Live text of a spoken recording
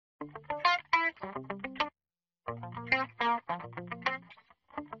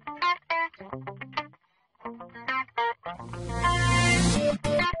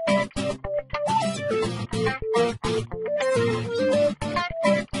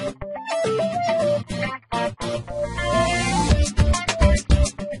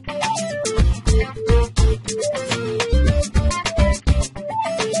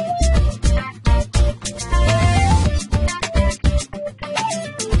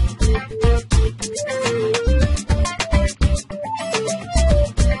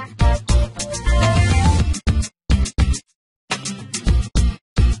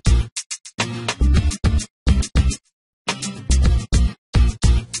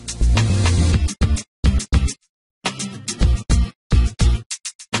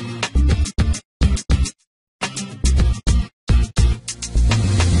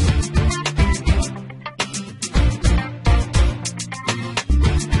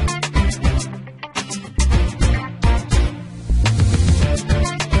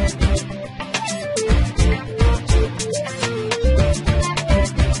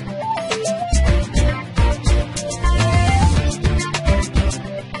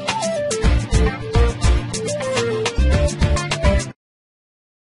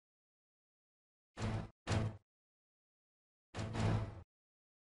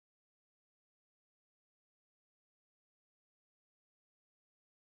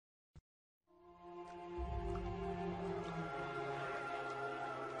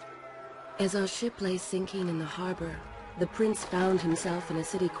As our ship lay sinking in the harbor, the prince found himself in a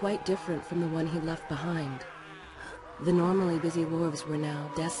city quite different from the one he left behind. The normally busy wharves were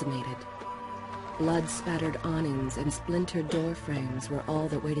now decimated. Blood-spattered awnings and splintered door frames were all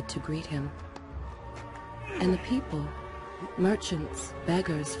that waited to greet him. And the people, merchants,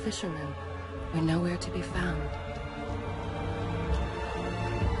 beggars, fishermen, were nowhere to be found.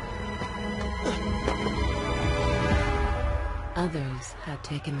 Others had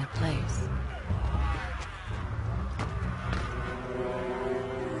taken their place.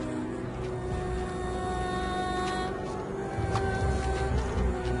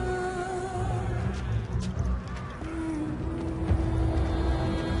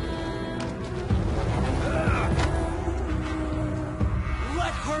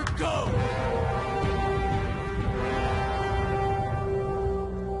 Let her go!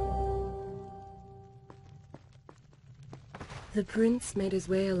 The prince made his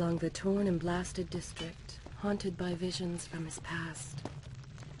way along the torn and blasted district, haunted by visions from his past.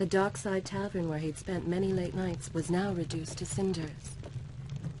 The dockside tavern where he'd spent many late nights was now reduced to cinders.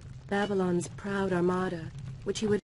 Babylon's proud armada, which he would